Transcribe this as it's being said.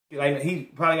Like, he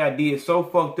probably got did so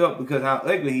fucked up because how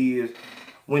ugly he is.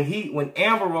 When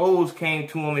Amber Rose came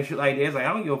to him and shit like that, it's like,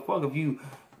 I don't give a fuck if you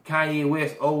Kanye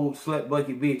West old slut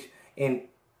bucket bitch. And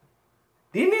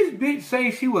didn't this bitch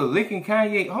say she was licking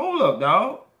Kanye? Hold up,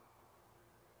 dog.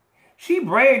 She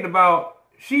bragged about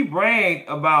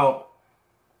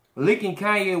licking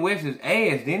Kanye West's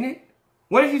ass, didn't it?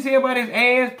 What did she say about his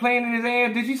ass, playing in his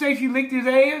ass? Did she say she licked his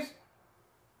ass?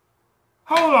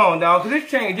 Hold on, dog, because this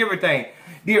changed everything.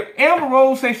 Did Amber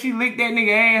Rose say she licked that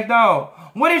nigga ass, dog?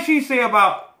 What did she say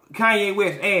about Kanye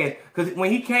West's ass? Because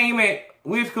when he came at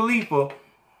Wiz Khalifa,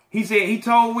 he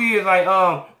told Wiz, like,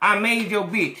 I made your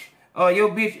bitch.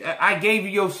 I gave you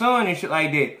your son and shit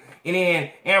like that. And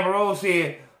then Amber Rose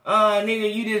said,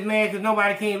 nigga, you just mad because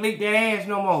nobody can't lick that ass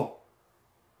no more.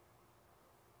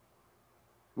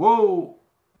 Whoa.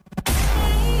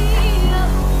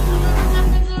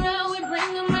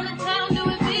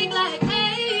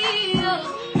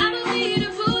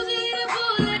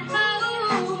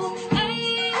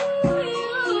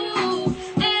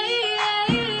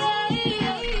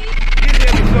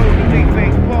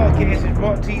 Podcast is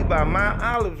brought to you by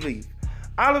My Olive Leaf.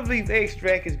 Olive leaf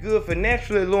extract is good for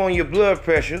naturally lowering your blood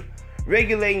pressure,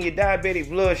 regulating your diabetic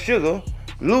blood sugar,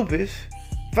 lupus,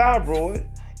 fibroid,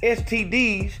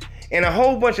 STDs, and a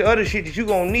whole bunch of other shit that you're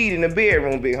going to need in the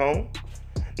bedroom, big home.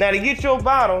 Now, to get your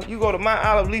bottle, you go to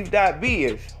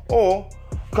myoliveleaf.biz or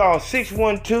call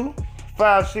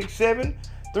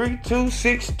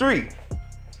 612-567-3263.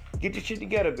 Get your shit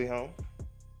together, big home.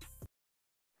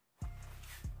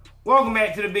 Welcome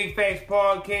back to the Big Facts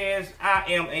Podcast.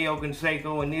 I am A.O.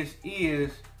 Consaco, and this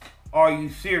is Are You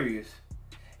Serious?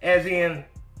 As in,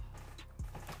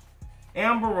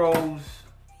 Amber Rose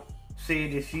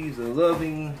said that she's a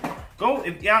loving.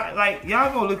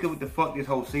 Y'all go look at what the fuck this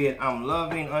hoe said. I'm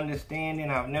loving,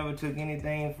 understanding. I've never took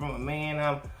anything from a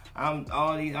man.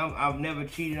 I've never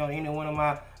cheated on any one of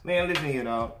my man. Listen here,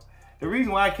 dog. The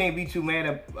reason why I can't be too mad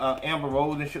at Amber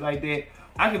Rose and shit like that,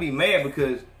 I can be mad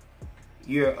because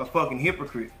you're a fucking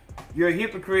hypocrite. You're a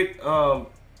hypocrite. I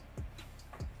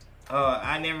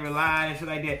never lied and shit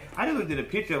like that. I just looked at a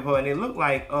picture of her and it looked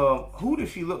like, who does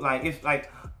she look like? It's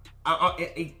like,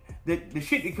 the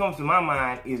shit that comes to my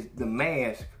mind is the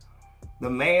mask.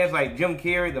 The mask, like Jim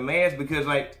Carrey, the mask, because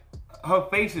like her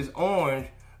face is orange,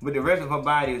 but the rest of her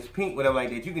body is pink, whatever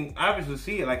like that. You can obviously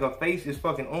see it, like her face is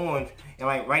fucking orange, and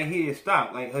like right here is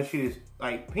stopped. Like her shit is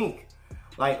like pink.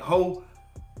 Like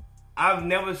I've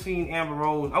never seen Amber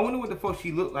Rose. I wonder what the fuck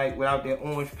she looked like without that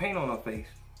orange paint on her face.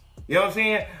 You know what I'm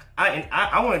saying?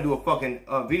 I want to do a fucking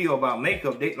video about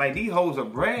makeup. These hoes are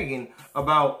bragging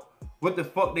about what the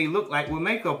fuck they look like with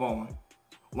makeup on.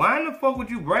 Why in the fuck would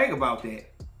you brag about that?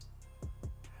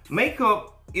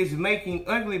 Makeup is making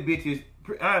ugly bitches.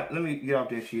 Let me get off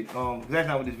that shit. Cause that's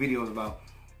not what this video is about.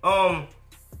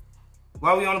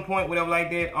 While we on the point, whatever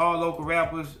like that, all local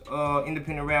rappers,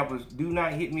 independent rappers, do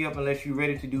not hit me up unless you're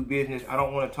ready to do business. I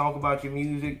don't want to talk about your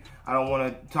music. I don't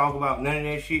want to talk about none of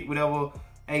that shit, whatever.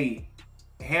 Hey,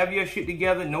 have your shit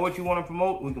together. Know what you want to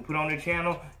promote. We can put on the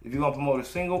channel. If you're going to promote a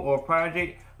single or a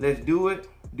project, let's do it.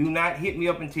 Do not hit me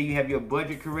up until you have your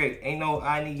budget correct. Ain't no,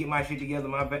 I need to get my shit together.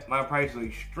 My prices are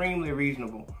extremely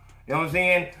reasonable. You know what I'm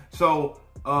saying? So,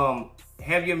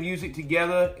 have your music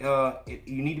together.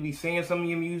 You need to be saying some of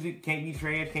your music. Can't be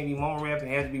trash, can't be mumble rap. It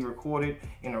has to be recorded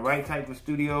in the right type of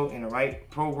studio, in the right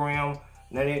program.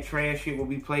 None of that trash shit will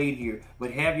be played here.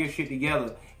 But have your shit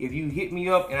together. If you hit me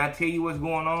up and I tell you what's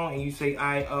going on and you say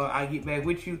I get back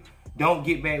with you, don't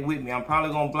get back with me. I'm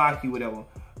probably gonna block you, whatever.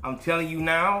 I'm telling you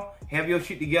now, have your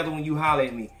shit together when you holler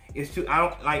at me. I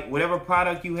don't like whatever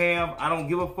product you have, I don't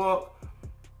give a fuck.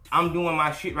 I'm doing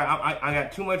my shit right. I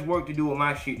got too much work to do with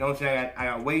my shit. Don't say I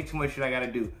got way too much shit I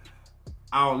gotta do.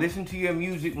 I'll listen to your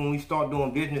music when we start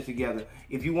doing business together.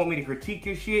 If you want me to critique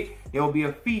your shit, there will be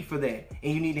a fee for that.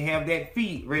 And you need to have that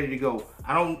fee ready to go.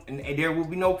 There will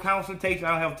be no consultation.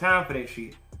 I don't have time for that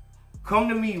shit. Come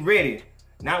to me ready.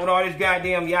 Not with all this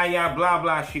goddamn blah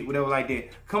blah shit, whatever like that.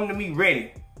 Come to me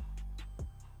ready.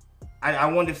 I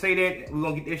wanted to say that. We're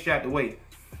gonna get this shit out the way.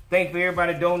 Thanks for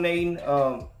everybody donating.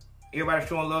 Everybody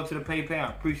showing love to the PayPal.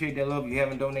 I appreciate that love. If you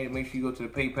haven't donated, make sure you go to the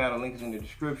PayPal. The link is in the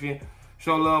description.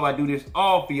 Show love. I do this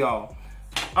all for y'all.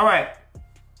 All right.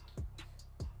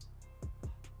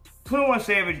 21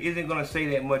 Savage isn't going to say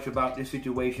that much about this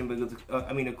situation because,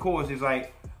 of course, it's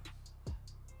like,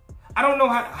 I don't know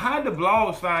how the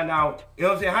blogs find out, you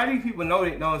know what I'm saying? How do these people know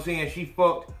that, you know what I'm saying, she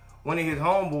fucked one of his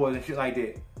homeboys and shit like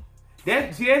that?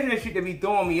 That's that shit that be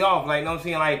throwing me off, like, you know what I'm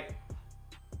saying? Like,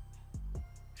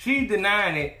 she's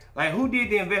denying it. Like, who did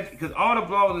the investigation? Because all the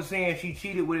blogs are saying she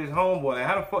cheated with his homeboy. Like,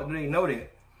 how the fuck do they know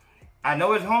that? I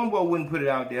know his homeboy wouldn't put it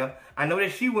out there. I know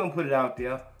that she wouldn't put it out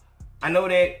there. I know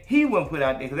that he wouldn't put it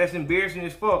out there because that's embarrassing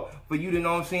as fuck for you to,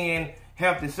 know what I'm saying,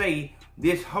 have to say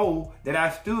this hoe that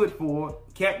I stood for,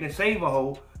 Captain Save a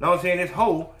hoe, know what I'm saying, this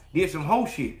hoe did some hoe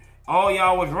shit. All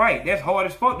y'all was right. That's hard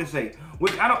as fuck to say.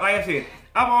 Which I don't, like I said,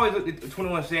 I've always looked at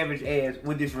 21 Savage as,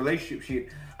 with this relationship shit,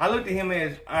 I looked at him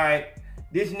as, all right,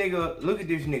 this nigga, look at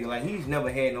this nigga. Like, he's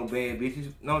never had no bad bitches.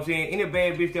 You know what I'm saying? Any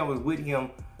bad bitch that was with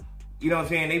him, you know what I'm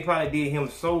saying, they probably did him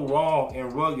so raw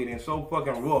and rugged and so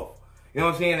fucking rough. You know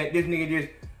what I'm saying? That this nigga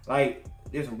just, like,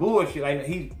 this bullshit. Like,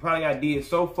 he probably got did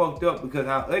so fucked up because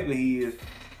how ugly he is.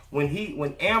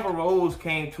 When Amber Rose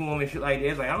came to him and shit like that,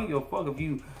 it's like, I don't give a fuck if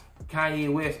you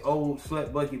Kanye West old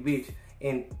slut bucket bitch.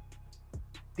 And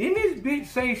didn't this bitch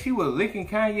say she was licking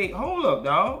Kanye? Hold up,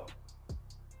 dog.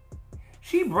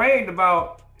 She bragged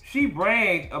about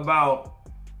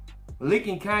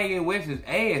licking Kanye West's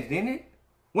ass, didn't it?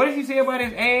 What did she say about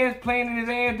his ass, playing in his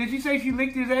ass? Did she say she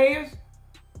licked his ass?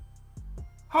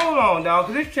 Hold on, dog,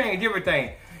 because this changed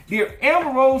everything. Did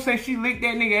Amber Rose say she licked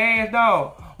that nigga ass,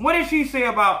 dog? What did she say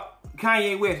about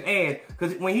Kanye West's ass?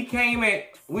 Because when he came at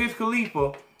Wiz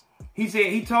Khalifa,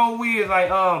 he told Wiz, like,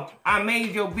 I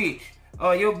made your bitch.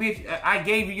 I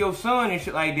gave you your son and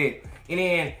shit like that. And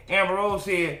then Amber Rose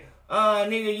said,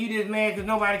 nigga, you just mad because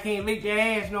nobody can't lick that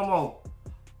ass no more.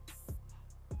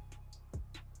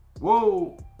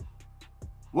 Whoa.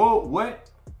 Whoa, what?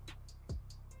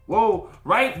 Whoa,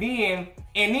 right then.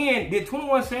 And then, did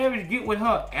 21 Savage get with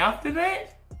her after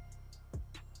that?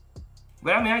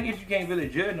 But I mean, I guess you can't really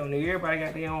judge no nigga. Everybody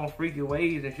got their own freaky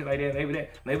ways and shit like that.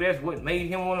 Maybe that's what made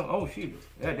him want to, oh shit.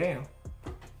 God damn.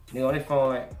 Nigga on this phone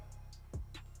like,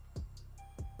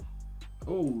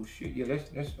 oh shit, yeah,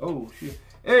 that's, oh shit.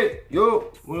 Hey,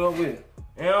 yo, what up with it?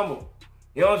 Amber.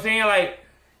 You know what I'm saying? Like,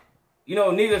 you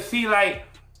know, niggas see like,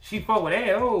 she fuck with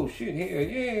that. Oh shit,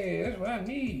 yeah, that's what I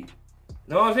need.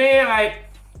 You know what I'm saying? Like,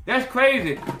 that's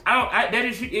crazy.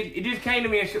 It just came to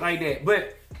me and shit like that.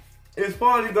 But as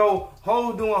far as it go,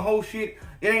 hoes doing whole shit,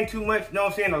 it ain't too much, you know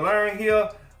what I'm saying, to learn here.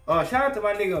 Shout out to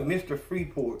my nigga, Mr.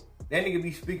 Freeport. That nigga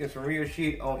be speaking some real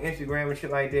shit on Instagram and shit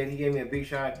like that. He gave me a big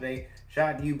shout out today.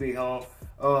 Shout out to you, big home.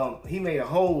 He made a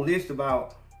whole list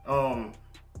about, you know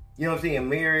what I'm saying,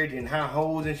 marriage and how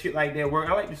hoes and shit like that work.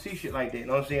 I like to see shit like that, you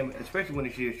know what I'm saying, especially when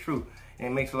the shit is true and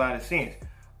it makes a lot of sense.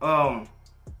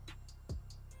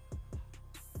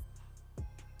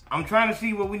 I'm trying to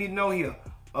see what we need to know here.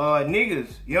 Niggas,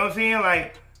 you know what I'm saying?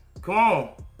 Like, come on.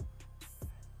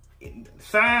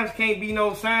 Signs can't be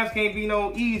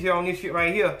no easier on this shit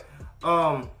right here.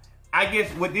 I guess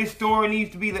what this story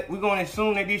needs to be, that we're gonna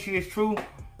assume that this shit is true.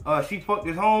 She fucked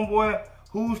his homeboy.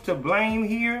 Who's to blame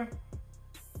here?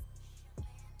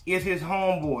 Is his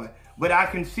homeboy. But I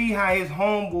can see how his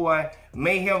homeboy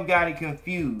may have got it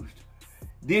confused.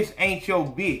 This ain't your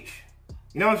bitch.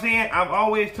 You know what I'm saying? I've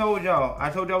always told y'all. I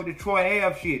told y'all with the Troy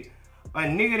Ave shit. A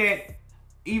nigga that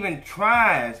even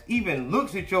tries, even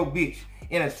looks at your bitch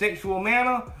in a sexual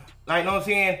manner, like, know what I'm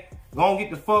saying, gonna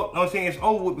get the fuck, know what I'm saying, it's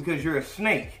over with because you're a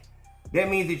snake. That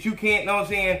means that you can't, know what I'm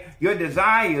saying, your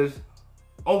desires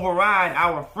override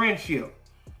our friendship.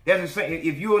 That's the same.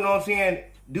 If you, know what I'm saying,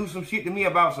 do some shit to me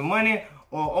about some money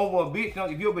or over a bitch, you know,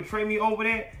 if you'll betray me over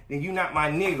that, then you not my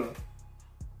nigga.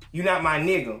 You not my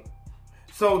nigga.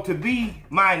 So to be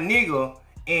my nigga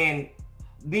and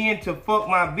then to fuck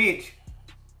my bitch,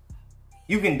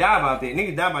 you can die about that.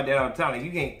 Niggas die about that all the time. Like,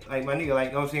 you can't, like, my nigga, like,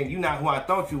 you know what I'm saying, you not who I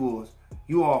thought you was.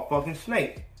 You are a fucking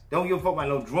snake. Don't give a fuck about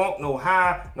no drunk, no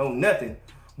high, no nothing.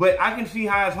 But I can see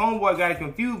how his homeboy got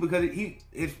confused because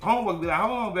his homeboy be like,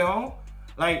 hold on, big home.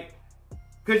 Like,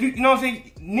 cause you know what I'm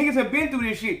saying, niggas have been through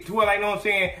this shit to where, like, you know what I'm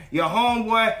saying, your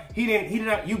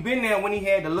homeboy, you been there when he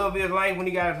had the love of his life, when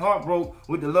he got his heart broke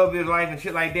with the love of his life and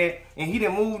shit like that, and he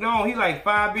done moved on. He like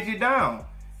 5 bitches down.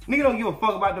 Nigga don't give a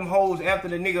fuck about them hoes after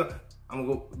the nigga, I'm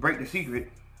gonna go break the secret.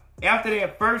 After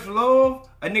that first love,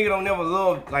 a nigga don't never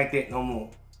love like that no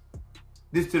more.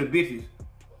 This to the bitches.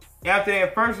 After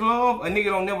that first love, a nigga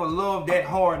don't never love that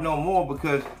hard no more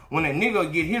because when a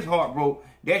nigga get his heart broke,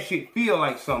 that shit feel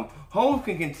like something. Hoes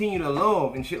can continue to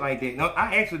love and shit like that. No,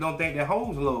 I actually don't think that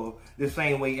hoes love the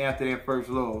same way after that first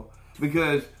love.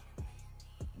 Because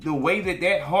the way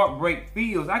that heartbreak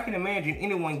feels, I can imagine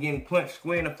anyone getting punched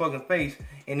square in the fucking face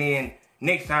and then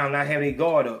next time not have their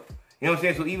guard up. You know what I'm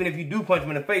saying? So even if you do punch them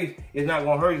in the face, it's not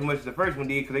going to hurt as much as the first one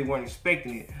did because they weren't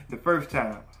expecting it the first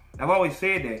time. I've always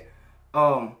said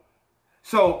that.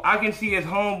 So I can see his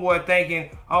homeboy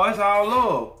thinking, oh, it's all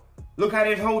love. Look how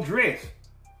this whole dress.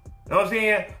 You know what I'm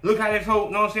saying? Look how this whole,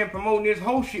 you know what I'm saying, promoting this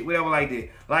whole shit, whatever like that.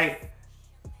 Like,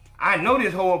 I know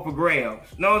this whole up for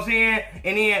grabs. You know what I'm saying?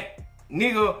 And then,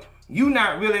 nigga, you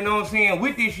not really, you know what I'm saying,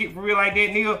 with this shit for real like that,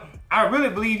 nigga. I really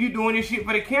believe you doing this shit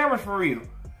for the cameras for real.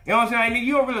 You know what I'm saying? Like, nigga,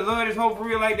 you don't really love this hoe for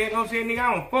real like that. You know what I'm saying? Nigga,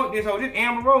 I don't fuck this hoe. This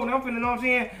Amber Rose. I'm finna, you know what I'm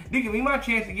saying? They give me my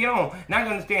chance to get on. Not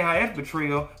gonna understand how that's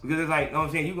betrayal. Because it's like, you know what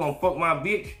I'm saying? You gonna fuck my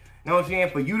bitch. You know what I'm saying?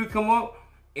 For you to come up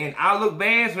and I look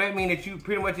bad. So that means that you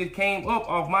pretty much just came up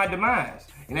off my demise.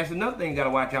 And that's another thing you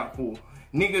gotta watch out for.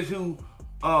 Niggas who,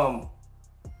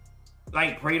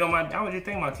 like, preyed on my, I was just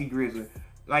thinking about T Grizzly.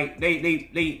 Like,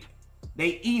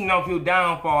 they eating off your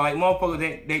downfall, like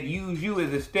motherfuckers that use you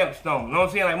as a stepstone. You know what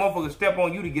I'm saying? Like motherfuckers step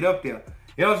on you to get up there.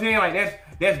 You know what I'm saying? Like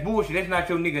that's bullshit. That's not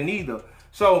your nigga neither.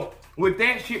 So with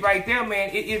that shit right there, man,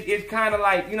 it's kind of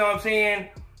like, you know what I'm saying?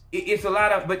 It's a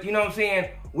lot of, but you know what I'm saying?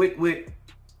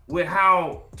 With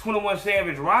how 21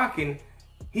 Savage rocking,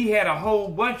 he had a whole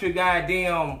bunch of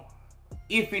goddamn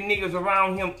iffy niggas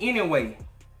around him anyway.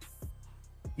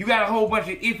 You got a whole bunch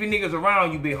of iffy niggas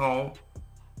around you, big home.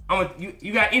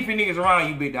 You got iffy niggas around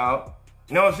you, big dog.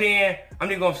 You know what I'm saying? I'm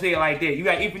just gonna say it like that. You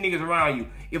got iffy niggas around you.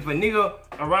 If a nigga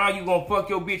around you gonna fuck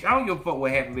your bitch, I don't give a fuck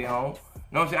what happened, big home. You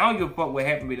know what I'm saying? I don't give a fuck what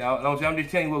happened, big dog. You know what I'm saying? I'm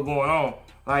just telling you what's going on.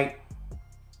 Like,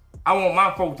 I want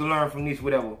my folks to learn from this,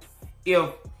 whatever.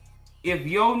 If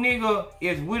your nigga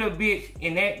is with a bitch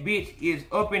and that bitch is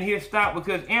up in his stop,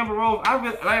 because Amber Rose,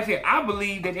 like I said, I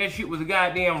believe that shit was a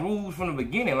goddamn rules from the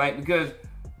beginning. Like, because,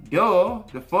 duh,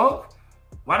 the fuck?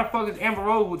 Why the fuck is Amber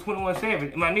Rose with 21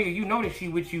 Savage? My nigga, you know that she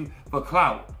with you for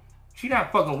clout. She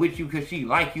not fucking with you because she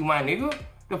like you, my nigga.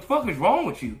 The fuck is wrong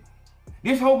with you?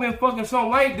 This hoe been fucking some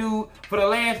white dude for the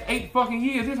last 8 fucking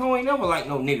years. This hoe ain't never like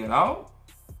no nigga, dog.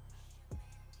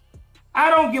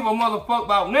 I don't give a motherfucker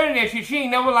about none of that shit. She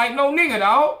ain't never like no nigga,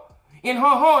 dog. In her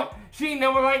heart, she ain't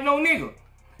never like no nigga.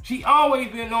 She always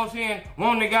been, you know what I'm saying,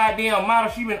 wanting the goddamn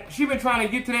model. She been trying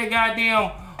to get to that goddamn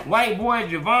white boy,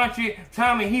 Javonte,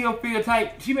 Tommy Hilfiger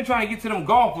type. She been trying to get to them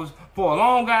golfers for a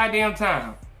long goddamn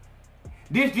time.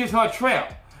 This just her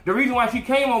trap. The reason why she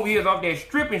came over here is off that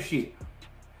stripping shit.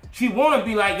 She wanna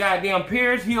be like goddamn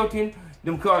Paris Hilton,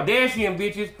 them Kardashian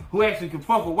bitches who actually can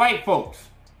fuck with white folks.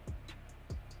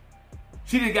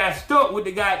 She just got stuck with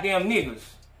the goddamn niggas.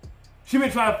 She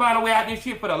been trying to find a way out this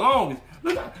shit for the longest.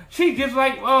 Look, she just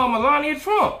like Melania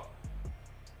Trump.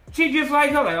 She just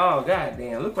like her, like, oh,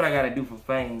 goddamn, look what I gotta do for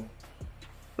fame.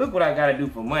 Look what I gotta do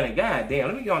for money. Goddamn,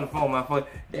 let me get on the phone with my phone.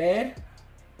 Dad?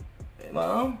 Hey,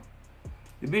 Mom?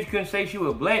 The bitch couldn't say she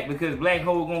was black because black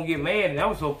hoes gonna get mad, and that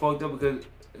was so fucked up because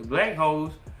black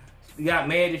hoes got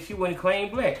mad that she wouldn't claim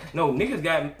black. No, niggas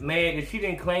got mad that she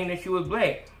didn't claim that she was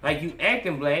black. Like, you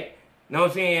acting black, you know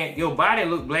what I'm saying? Your body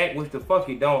look black, which the fuck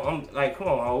it don't. I'm like, come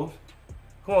on, hoes.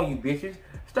 Come on, you bitches.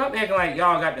 Stop acting like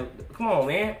y'all got the... Come on,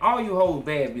 man. All you hoes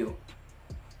bad built.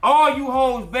 All you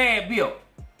hoes bad built.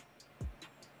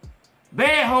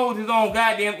 Bad hoes is on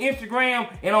goddamn Instagram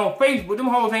and on Facebook. Them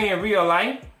hoes ain't in real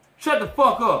life. Shut the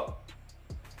fuck up.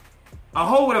 A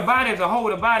hoe with a body is a hoe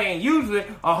with a body, and usually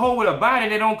a hoe with a body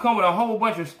that don't come with a whole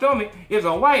bunch of stomach is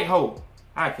a white hoe.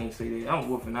 I can't say that. I'm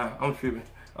woofing out. I'm tripping.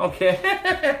 Okay.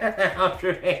 I'm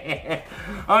tripping.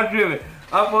 I'm tripping.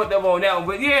 I fucked up on that one.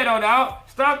 But yeah, though, dog.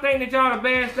 Stop thinking that y'all the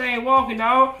bad thing walking,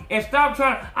 dog. And stop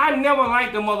trying. I never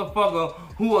liked the motherfucker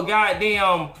who will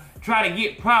goddamn try to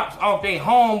get props off their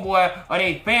homeboy or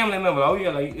their family member. Oh, yeah,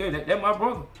 like, yeah, that my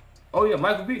brother. Oh, yeah,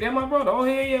 Michael B, that my brother. Oh,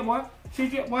 hell yeah, boy.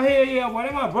 Shit, yeah, boy, hell yeah, boy.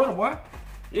 That my brother, boy.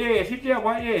 Yeah, shit, yeah,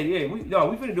 boy. Yeah.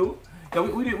 We finna do it. Yeah,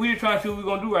 we just trying to see what we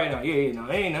gonna do right now. Yeah, no,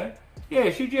 ain't nothing. Yeah,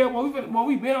 shit, yeah, boy.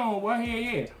 We been on, boy. Hell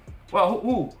yeah. Well,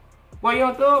 who? Boy,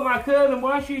 Young Thug, my cousin,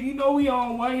 boy. Shit, you know we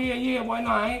on, boy. Yeah, boy. No,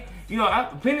 I ain't. You know,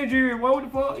 plenty of jury, boy. What the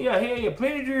fuck? Yeah, hell yeah,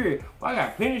 plenty of jury. Boy, I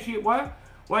got plenty of shit, boy.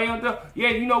 Boy, Young Thug. Yeah,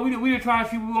 you know, we just trying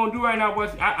to see what we gonna do right now, boy.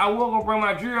 I was gonna bring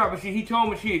my jury out, but shit, he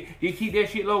told me shit. He keep that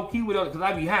shit low key with us, cause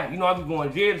I be hot. You know, I be going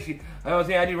to jail and shit. You know what I'm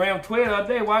saying? I just ran 12 the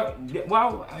other day.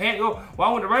 Why I had to go? Why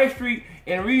I went to Rice Street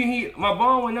and the reason my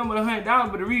bond went number $100,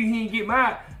 but the reason he didn't get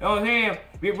mine, you know what I'm saying?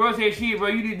 Big bro said, shit, bro,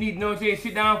 you just need to, you know what I'm saying,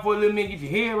 sit down for a little minute, get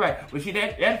your head right. But shit,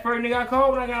 that's the first nigga I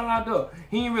called when I got locked up.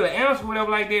 He ain't really answer whatever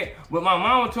like that. But my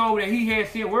mama told me that he had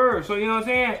sent words. So you know what I'm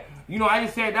saying? You know, I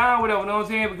just sat down whatever, you know what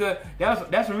I'm saying? Because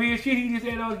that's some real shit. He just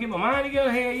said, I was getting my mind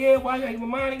together. Hell yeah, boy, I gotta get my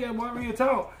mind together, boy, real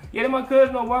talk. Yeah, that my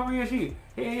cousin, no, boy, real shit.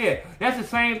 Hell yeah. That's the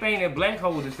same thing that black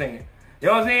hoes are saying. You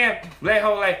know what I'm saying? Black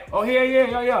hoes like, oh, hell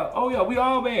yeah. Oh, yeah, we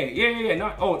all bad. Yeah.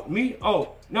 No, oh, me?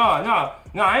 Oh, no,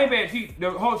 I ain't bad. See,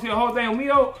 the whole thing with me,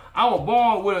 though, I was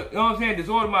born with, you know what I'm saying,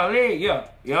 disorder my leg.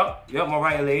 Yeah, my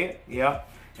right leg. Yeah.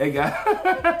 Hey, guys.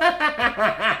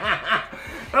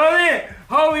 Oh, man.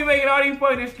 Homie making all these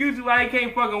fucking excuses why they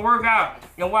can't fucking work out.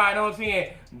 And why, you know what I'm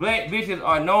saying, black bitches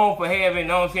are known for having, you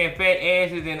know what I'm saying, fat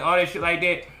asses and all that shit like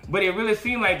that. But it really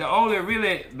seemed like the only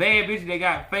really bad bitches that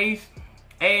got face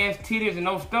ass, titties, and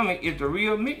no stomach is the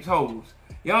real mixed hoes.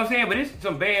 You know what I'm saying? But it's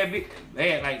some bad,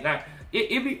 like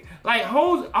it be like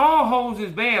hoes. All hoes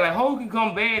is bad. Like hoes can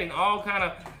come bad in all kind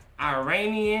of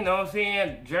Iranian, you know what I'm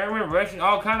saying, German, Russian,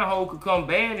 all kind of hoes could come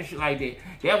bad and shit like that.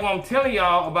 That's what I'm telling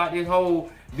y'all about this whole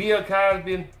Bill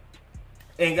Cosby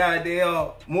and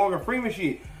goddamn Morgan Freeman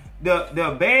shit.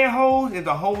 The bad hoes is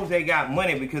the hoes that got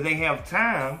money because they have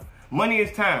time. Money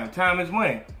is time. Time is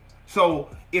money. So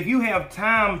if you have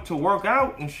time to work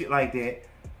out and shit like that,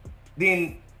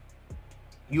 then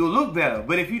you'll look better.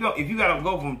 But if you don't, if you gotta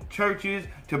go from churches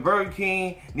to Burger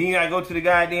King, then you gotta go to the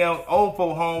goddamn old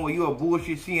folk home where you a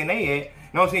bullshit CNA at, you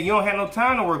know what I'm saying? You don't have no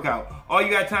time to work out. All you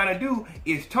got time to do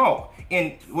is talk.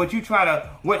 And what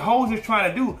hoes is trying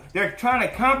to do, they're trying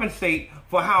to compensate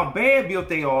for how bad built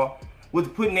they are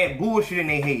with putting that bullshit in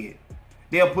their head.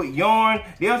 They'll put yarn,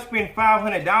 they'll spend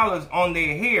 $500 on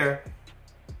their hair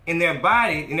in their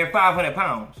body, and they're 500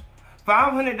 pounds.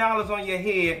 $500 on your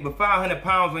head, but 500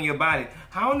 pounds on your body.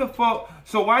 How in the fuck?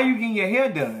 So why are you getting your hair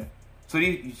done? So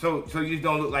you just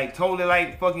don't look like totally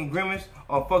like fucking Grimace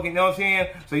or fucking, you know what I'm saying?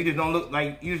 So you just don't look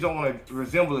like, you just don't want to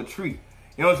resemble a tree.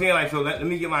 You know what I'm saying? Like, so let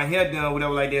me get my hair done,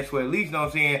 whatever like that, so at least, you know what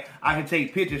I'm saying, I can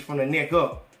take pictures from the neck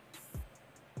up.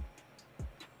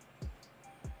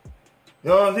 You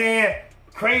know what I'm saying?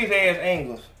 Crazy ass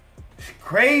angles.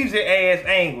 Crazy ass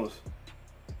angles.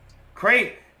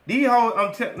 Crazy. These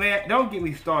hoes, man, don't get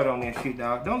me started on that shit,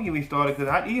 dog. Don't get me started,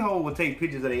 because these hoes will take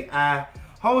pictures of their eye.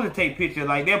 Hoes will take pictures,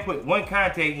 like, they'll put one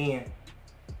contact in,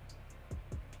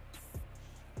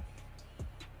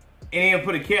 and then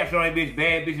put a caption on that bitch,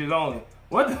 bad bitches only.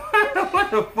 What the, what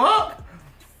the fuck?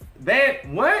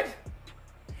 Bad, what?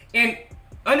 And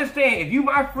understand, if you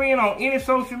my friend on any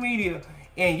social media,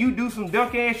 and you do some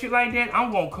duck ass shit like that,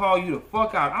 I'm gonna call you the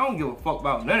fuck out. I don't give a fuck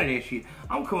about none of that shit.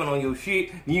 I'm coming on your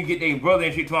shit, and you get their brother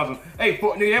and shit talking, hey,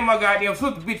 fuck nigga, that my goddamn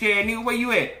sister, bitch ass nigga, where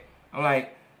you at? I'm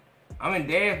like, I'm in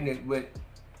Daphne, but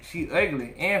she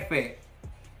ugly and fat.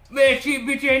 Man, shit,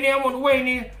 bitch ass nigga, I'm on the way,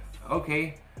 nigga.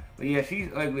 Okay, but yeah, she's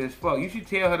ugly as fuck. You should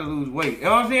tell her to lose weight. You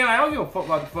know what I'm saying? Like, I don't give a fuck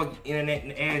about the fucking internet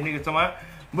and ass niggas talking about.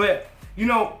 But, you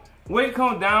know, what it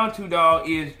comes down to, dog,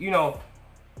 is, you know,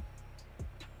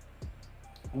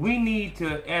 we need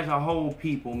to, as a whole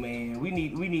people, man, we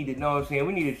need to, know what I'm saying,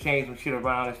 we need to change some shit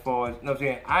around as far as, you know what I'm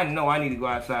saying, I know I need to go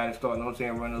outside and start, you know what I'm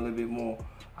saying, running a little bit more.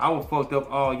 I was fucked up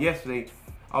all yesterday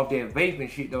off that vaping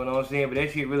shit, though, you know what I'm saying, but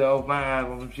that shit really opened my eyes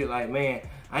on some shit like, man,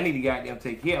 I need to goddamn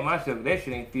take care of myself. That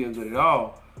shit ain't feel good at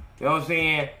all. You know what I'm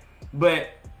saying?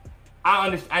 But I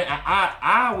understand,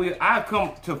 I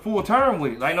come to full term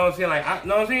with it. Like, you know what I'm saying? Like, you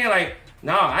know what I'm saying? Like,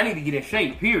 no, I need to get in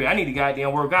shape, period. I need to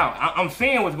goddamn work out. I'm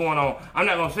saying what's going on. I'm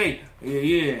not gonna say, yeah.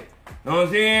 You know what I'm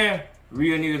saying?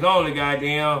 Real niggas only,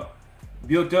 goddamn.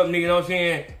 Built up niggas, you know what I'm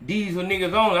saying? Diesel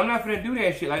niggas only. I'm not finna do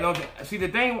that shit. Like, you know what I'm saying? See, the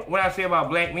thing, what I say about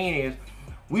black men is,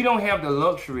 we don't have the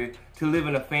luxury to live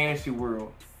in a fantasy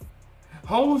world.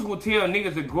 Hoes will tell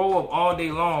niggas to grow up all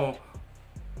day long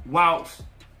whilst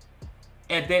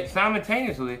at that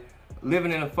simultaneously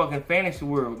living in a fucking fantasy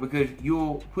world, because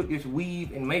you'll put this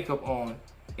weave and makeup on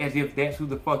as if that's who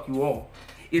the fuck you are.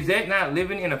 Is that not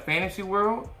living in a fantasy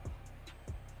world?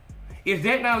 Is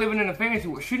that not living in a fantasy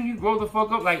world? Shouldn't you grow the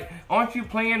fuck up? Like, aren't you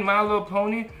playing My Little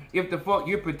Pony if the fuck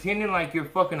you're pretending like you're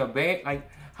fucking a bad, like,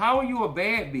 how are you a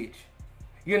bad bitch?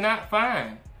 You're not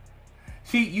fine.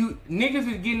 See, you niggas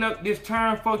is getting up this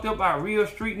term fucked up by real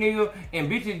street nigga, and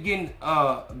bitches getting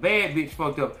bad bitch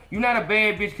fucked up. You're not a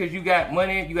bad bitch because you got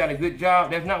money, you got a good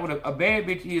job. That's not what a bad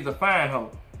bitch is. A fine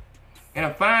hoe. And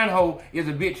a fine hoe is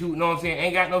a bitch who, you know what I'm saying,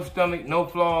 ain't got no stomach, no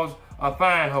flaws. A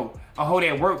fine hoe. A hoe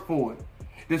that work for it.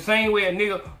 The same way a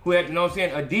nigga who have, you know what I'm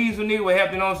saying, a diesel nigga would have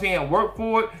to, you know what I'm saying, work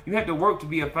for it. You have to work to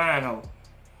be a fine hoe.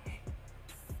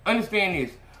 Understand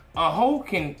this. A hoe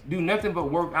can do nothing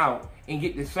but work out and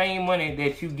get the same money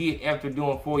that you get after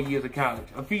doing 4 years of college.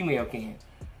 A female can. You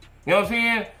know what I'm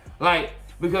saying? Like,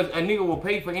 because a nigga will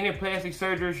pay for any plastic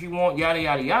surgery she want, yada,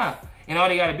 yada, yada. And all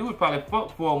they gotta do is probably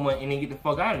fuck for a month and then get the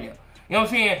fuck out of there. You know what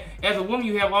I'm saying? As a woman,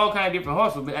 you have all kind of different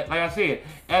hustles. But like I said,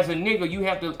 as a nigga, you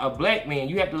have to, a black man,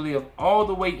 you have to live all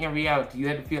the way in reality. You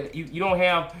have to feel, you don't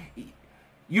have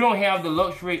the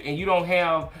luxury and you don't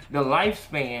have the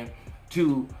lifespan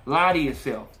to lie to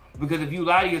yourself. Because if you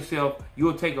lie to yourself,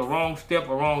 you'll take a wrong step,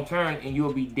 a wrong turn, and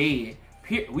you'll be dead.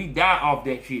 We die off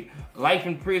that shit. Life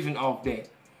in prison off that.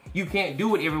 You can't do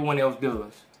what everyone else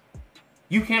does.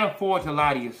 You can't afford to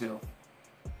lie to yourself.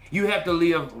 You have to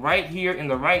live right here in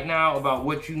the right now about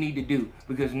what you need to do,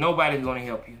 because nobody's going to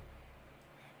help you.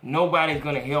 Nobody's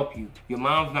going to help you. Your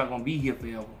mom's not going to be here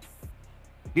forever.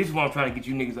 This is what I'm trying to get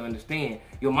you niggas to understand.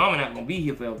 Your mama not going to be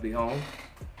here forever, be home.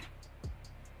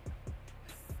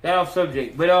 that off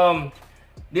subject. But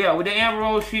yeah, with the Amber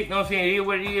Rose shit, you know what I'm saying? It is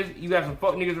what it is. You got some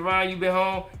fuck niggas around you, been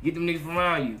home, get them niggas from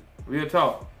around you. Real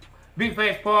talk. Big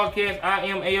Facts Podcast, I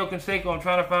am A.O. Consaco. I'm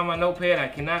trying to find my notepad. I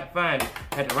cannot find it.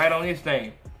 I had to write on this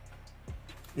thing.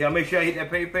 Y'all make sure I hit that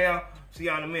PayPal. See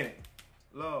y'all in a minute.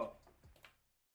 Love.